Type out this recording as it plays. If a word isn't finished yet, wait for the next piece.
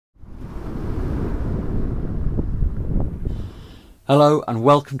Hello and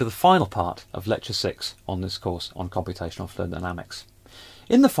welcome to the final part of Lecture 6 on this course on Computational Fluid Dynamics.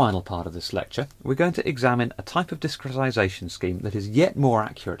 In the final part of this lecture, we're going to examine a type of discretisation scheme that is yet more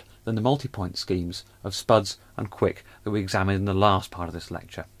accurate than the multi-point schemes of Spuds and Quick that we examined in the last part of this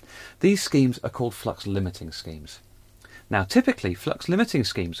lecture. These schemes are called flux limiting schemes. Now typically flux limiting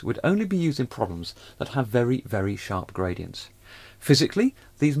schemes would only be used in problems that have very, very sharp gradients. Physically,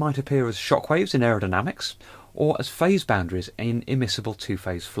 these might appear as shockwaves in aerodynamics or as phase boundaries in immiscible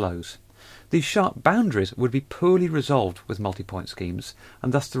two-phase flows. These sharp boundaries would be poorly resolved with multi-point schemes,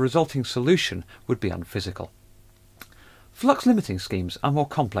 and thus the resulting solution would be unphysical. Flux limiting schemes are more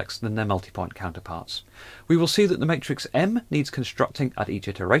complex than their multi-point counterparts. We will see that the matrix M needs constructing at each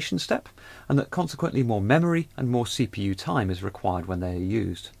iteration step, and that consequently more memory and more CPU time is required when they are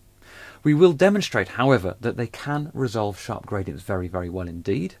used. We will demonstrate, however, that they can resolve sharp gradients very, very well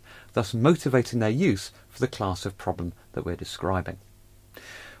indeed, thus motivating their use for the class of problem that we're describing.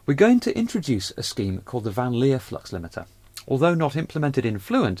 We're going to introduce a scheme called the Van Leer flux limiter. Although not implemented in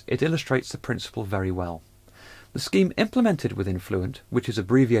Fluent, it illustrates the principle very well. The scheme implemented within Fluent, which is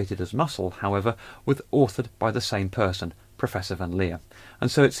abbreviated as Muscle, however, was authored by the same person, Professor Van Leer, and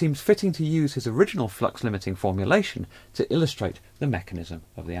so it seems fitting to use his original flux limiting formulation to illustrate the mechanism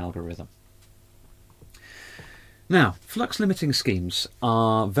of the algorithm. Now, flux limiting schemes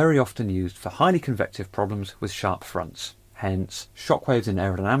are very often used for highly convective problems with sharp fronts, hence shockwaves in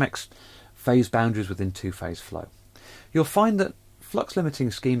aerodynamics, phase boundaries within two-phase flow. You'll find that flux limiting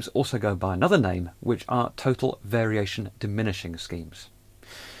schemes also go by another name, which are total variation diminishing schemes.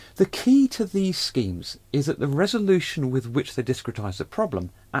 The key to these schemes is that the resolution with which they discretise the problem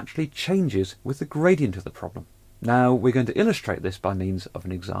actually changes with the gradient of the problem. Now we're going to illustrate this by means of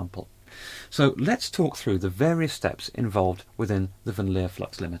an example. So let's talk through the various steps involved within the Van Leer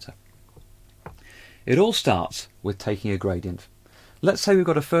flux limiter. It all starts with taking a gradient. Let's say we've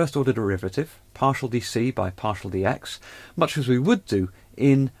got a first order derivative, partial dc by partial dx, much as we would do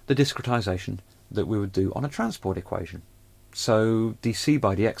in the discretisation that we would do on a transport equation. So dc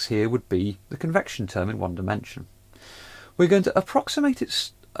by dx here would be the convection term in one dimension. We're going to approximate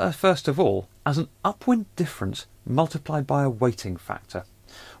it first of all as an upwind difference multiplied by a weighting factor.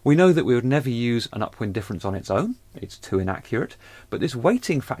 We know that we would never use an upwind difference on its own, it's too inaccurate, but this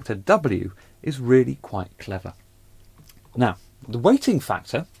weighting factor w is really quite clever. Now, the weighting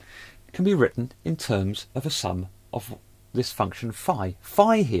factor can be written in terms of a sum of this function phi.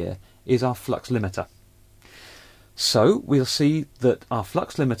 Phi here is our flux limiter. So we'll see that our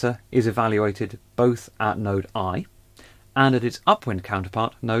flux limiter is evaluated both at node I and at its upwind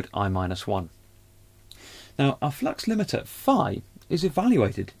counterpart, node I-1. Now our flux limiter phi is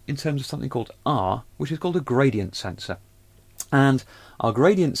evaluated in terms of something called R, which is called a gradient sensor. And our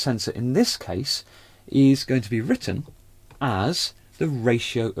gradient sensor in this case is going to be written as the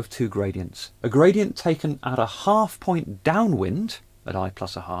ratio of two gradients. A gradient taken at a half point downwind at I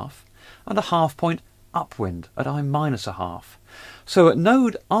plus a half and a half point upwind at I minus a half. So at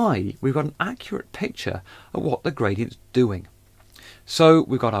node I we've got an accurate picture of what the gradient's doing. So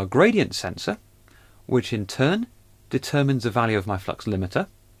we've got our gradient sensor, which in turn determines the value of my flux limiter,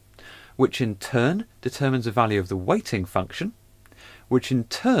 which in turn determines the value of the weighting function, which in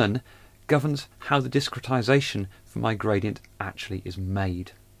turn governs how the discretisation for my gradient actually is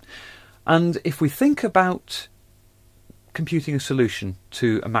made. And if we think about computing a solution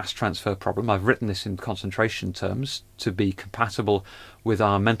to a mass transfer problem, I've written this in concentration terms to be compatible with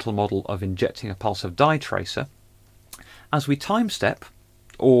our mental model of injecting a pulse of dye tracer. As we time step,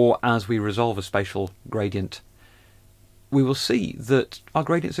 or as we resolve a spatial gradient, we will see that our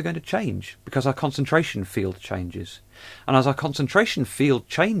gradients are going to change because our concentration field changes. And as our concentration field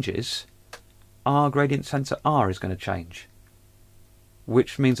changes, our gradient sensor R is going to change,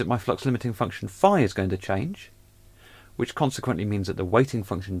 which means that my flux limiting function phi is going to change, which consequently means that the weighting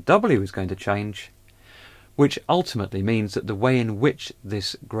function W is going to change, which ultimately means that the way in which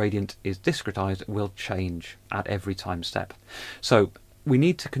this gradient is discretized will change at every time step. So we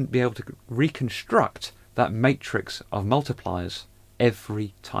need to be able to reconstruct that matrix of multipliers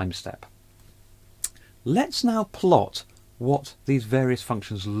every time step. Let's now plot what these various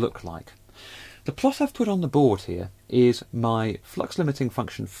functions look like. The plot I've put on the board here is my flux limiting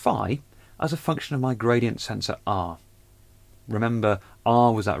function phi as a function of my gradient sensor R. Remember,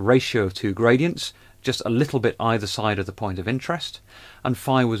 R was that ratio of two gradients, just a little bit either side of the point of interest, and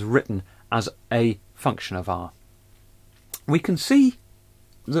phi was written as a function of R. We can see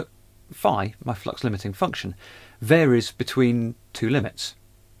that phi, my flux limiting function, varies between two limits.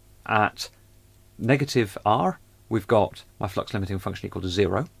 At negative R, we've got my flux limiting function equal to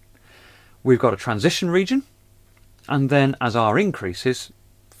 0. We've got a transition region, and then as r increases,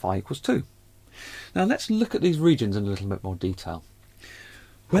 phi equals 2. Now let's look at these regions in a little bit more detail.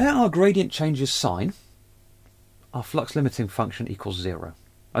 Where our gradient changes sign, our flux limiting function equals 0.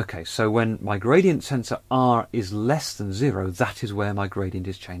 Okay, so when my gradient tensor r is less than 0, that is where my gradient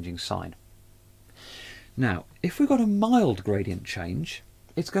is changing sign. Now, if we've got a mild gradient change,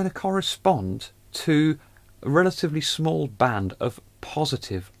 it's going to correspond to a relatively small band of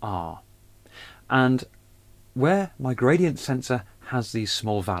positive r. And where my gradient tensor has these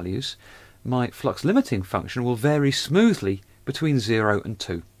small values, my flux limiting function will vary smoothly between 0 and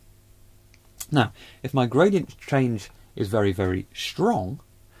 2. Now, if my gradient change is very, very strong,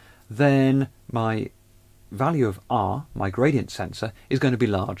 then my value of r, my gradient tensor, is going to be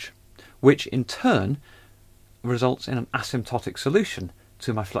large, which in turn results in an asymptotic solution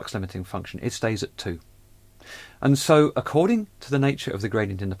to my flux limiting function. It stays at 2. And so, according to the nature of the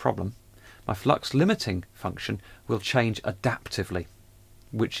gradient in the problem, my flux limiting function will change adaptively,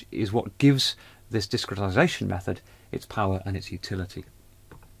 which is what gives this discretisation method its power and its utility.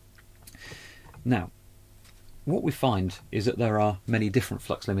 Now, what we find is that there are many different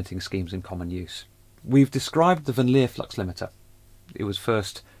flux limiting schemes in common use. We've described the Leer flux limiter. It was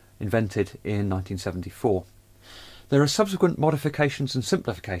first invented in 1974. There are subsequent modifications and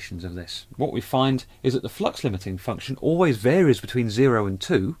simplifications of this. What we find is that the flux limiting function always varies between 0 and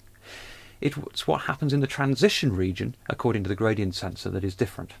 2. It's what happens in the transition region, according to the gradient tensor, that is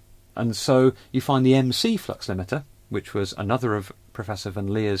different. And so you find the MC flux limiter, which was another of Professor van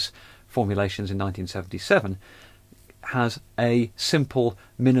Leer's formulations in 1977, has a simple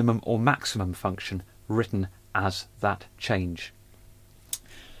minimum or maximum function written as that change.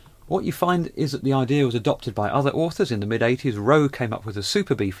 What you find is that the idea was adopted by other authors in the mid-80s. Rowe came up with a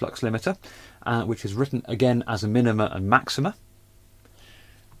super B flux limiter, which is written again as a minima and maxima.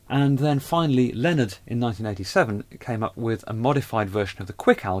 And then finally Leonard in 1987 came up with a modified version of the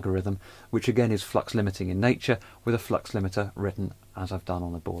quick algorithm, which again is flux limiting in nature, with a flux limiter written as I've done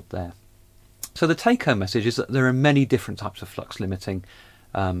on the board there. So the take-home message is that there are many different types of flux limiting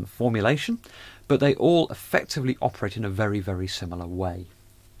formulation, but they all effectively operate in a very, very similar way.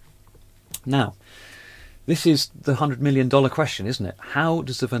 Now, this is the $100 million question, isn't it? How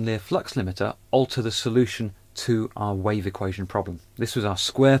does the Van Leer flux limiter alter the solution to our wave equation problem? This was our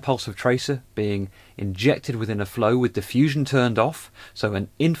square pulsive tracer being injected within a flow with diffusion turned off, so an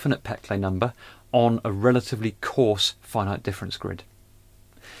infinite Peclet number on a relatively coarse finite difference grid.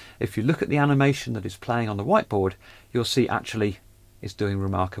 If you look at the animation that is playing on the whiteboard, you'll see actually it's doing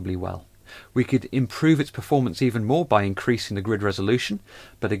remarkably well. We could improve its performance even more by increasing the grid resolution,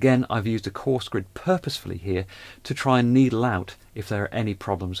 but again I've used a coarse grid purposefully here to try and needle out if there are any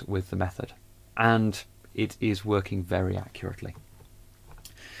problems with the method. And it is working very accurately.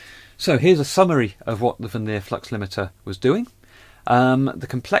 So here's a summary of what the Van Leer flux limiter was doing. The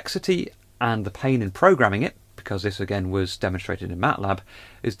complexity and the pain in programming it, because this again was demonstrated in MATLAB,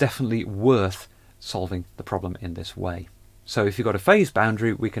 is definitely worth solving the problem in this way. So if you've got a phase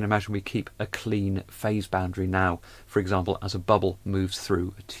boundary, we can imagine we keep a clean phase boundary now, for example, as a bubble moves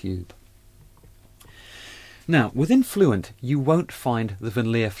through a tube. Now, within Fluent, you won't find the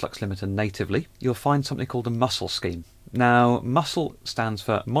Van Leer flux limiter natively. You'll find something called a muscle scheme. Now, muscle stands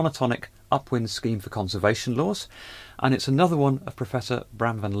for monotonic upwind scheme for conservation laws, and it's another one of Professor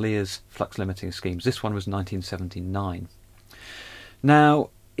Bram van Leer's flux limiting schemes. This one was 1979.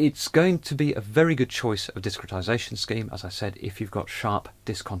 Now, it's going to be a very good choice of discretisation scheme, as I said, if you've got sharp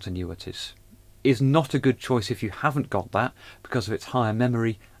discontinuities. It's not a good choice if you haven't got that, because of its higher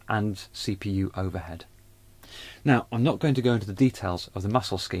memory and CPU overhead. Now, I'm not going to go into the details of the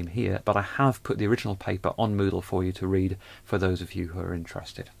muscle scheme here, but I have put the original paper on Moodle for you to read for those of you who are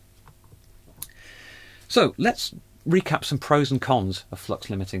interested. So, let's recap some pros and cons of flux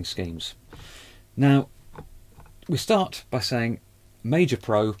limiting schemes. Now, we start by saying major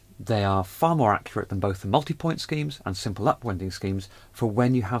pro, they are far more accurate than both the multi-point schemes and simple upwinding schemes for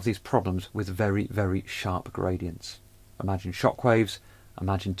when you have these problems with very, very sharp gradients. Imagine shock waves,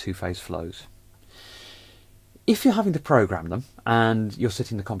 imagine two-phase flows. If you're having to program them, and you're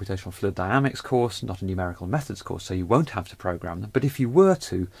sitting the Computational Fluid Dynamics course, not a numerical methods course, so you won't have to program them, but if you were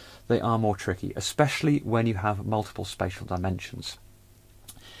to, they are more tricky, especially when you have multiple spatial dimensions.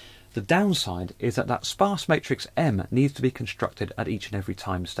 The downside is that that sparse matrix M needs to be constructed at each and every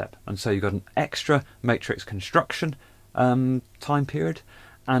time step, and so you've got an extra matrix construction time period,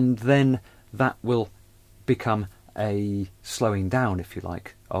 and then that will become a slowing down, if you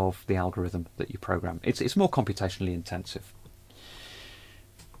like, of the algorithm that you program. It's more computationally intensive.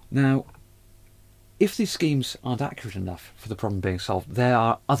 Now, if these schemes aren't accurate enough for the problem being solved, there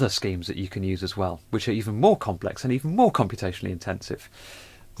are other schemes that you can use as well, which are even more complex and even more computationally intensive.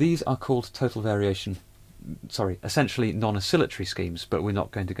 These are called essentially non-oscillatory schemes, but we're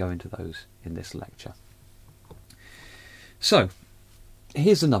not going to go into those in this lecture. So,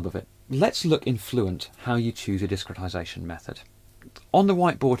 here's the nub of it. Let's look in Fluent how you choose a discretisation method. On the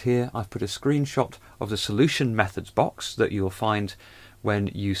whiteboard here, I've put a screenshot of the solution methods box that you'll find when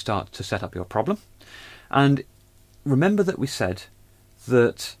you start to set up your problem. And remember that we said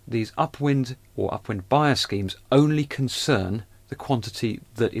that these upwind or upwind bias schemes only concern the quantity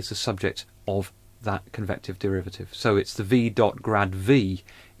that is the subject of that convective derivative. So it's the v dot grad v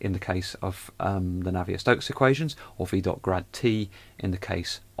in the case of the Navier Stokes equations, or v dot grad t in the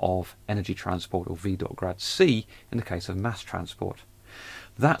case of energy transport, or v dot grad c in the case of mass transport.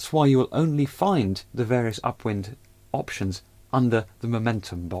 That's why you will only find the various upwind options under the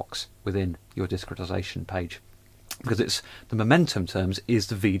momentum box within your discretisation page, because it's the momentum terms is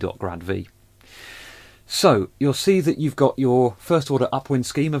the v dot grad v. So you'll see that you've got your first order upwind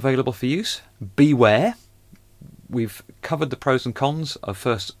scheme available for use. Beware, we've covered the pros and cons of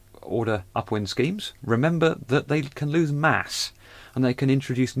first order upwind schemes. Remember that they can lose mass and they can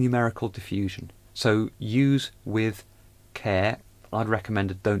introduce numerical diffusion. So use with care. I'd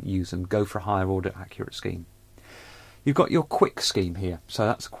recommend don't use them. Go for a higher order accurate scheme. You've got your quick scheme here. So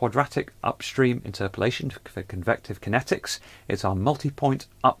that's a quadratic upstream interpolation for convective kinetics. It's our multi-point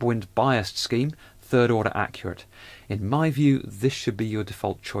upwind biased scheme, third order accurate. In my view, this should be your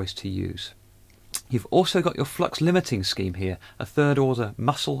default choice to use. You've also got your flux limiting scheme here, a third order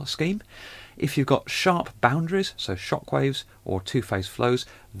muscle scheme. If you've got sharp boundaries, so shock waves or two-phase flows,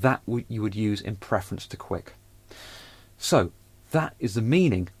 that you would use in preference to quick. So that is the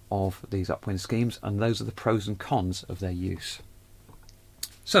meaning of these upwind schemes, and those are the pros and cons of their use.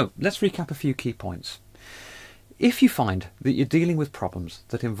 So let's recap a few key points. If you find that you're dealing with problems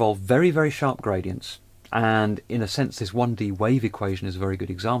that involve very, very sharp gradients, and in a sense this 1D wave equation is a very good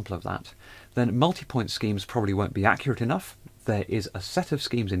example of that, then multi-point schemes probably won't be accurate enough. There is a set of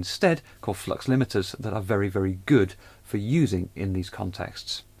schemes instead called flux limiters that are very, very good for using in these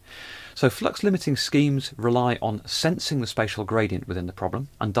contexts. So flux limiting schemes rely on sensing the spatial gradient within the problem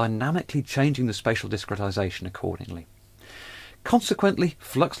and dynamically changing the spatial discretisation accordingly. Consequently,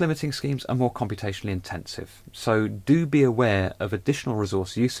 flux limiting schemes are more computationally intensive, so do be aware of additional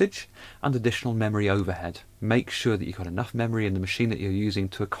resource usage and additional memory overhead. Make sure that you've got enough memory in the machine that you're using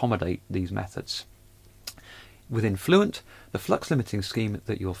to accommodate these methods. Within Fluent, the flux limiting scheme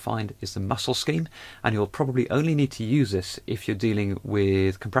that you'll find is the muscle scheme, and you'll probably only need to use this if you're dealing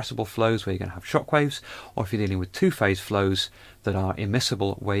with compressible flows where you're going to have shock waves, or if you're dealing with two-phase flows that are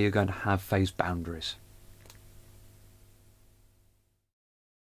immiscible where you're going to have phase boundaries.